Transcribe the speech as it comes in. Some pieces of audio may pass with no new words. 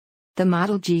The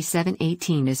model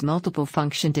G718 is multiple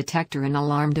function detector and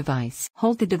alarm device.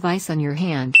 Hold the device on your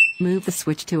hand, move the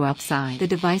switch to upside. The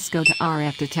device go to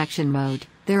RF detection mode.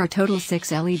 There are total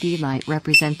 6 LED light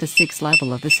represent the 6th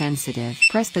level of the sensitive.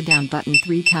 Press the down button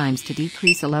 3 times to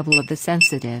decrease the level of the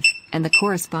sensitive, and the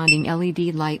corresponding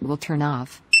LED light will turn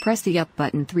off. Press the up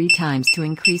button 3 times to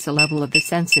increase the level of the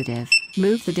sensitive.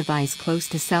 Move the device close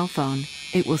to cell phone.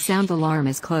 It will sound alarm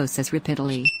as close as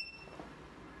repeatedly.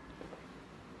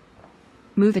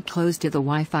 Move it close to the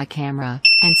Wi-Fi camera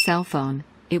and cell phone.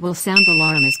 It will sound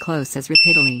alarm as close as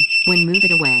repeatedly. When move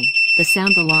it away, the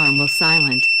sound alarm will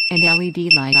silent and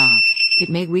LED light off. It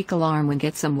may weak alarm when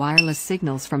get some wireless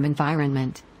signals from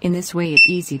environment. In this way it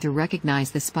easy to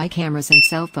recognize the spy cameras and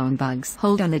cell phone bugs.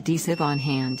 Hold on adhesive on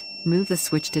hand. Move the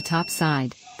switch to top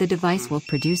side. The device will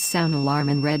produce sound alarm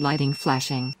and red lighting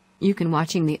flashing. You can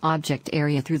watching the object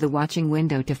area through the watching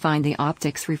window to find the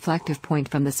optics reflective point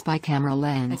from the spy camera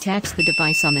lens. Attach the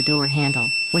device on the door handle.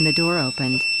 When the door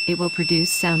opened, it will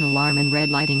produce sound alarm and red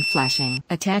lighting flashing.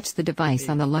 Attach the device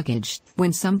on the luggage.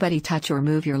 When somebody touch or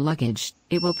move your luggage,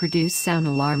 it will produce sound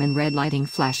alarm and red lighting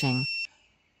flashing.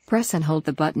 Press and hold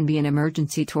the button be an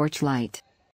emergency torch light.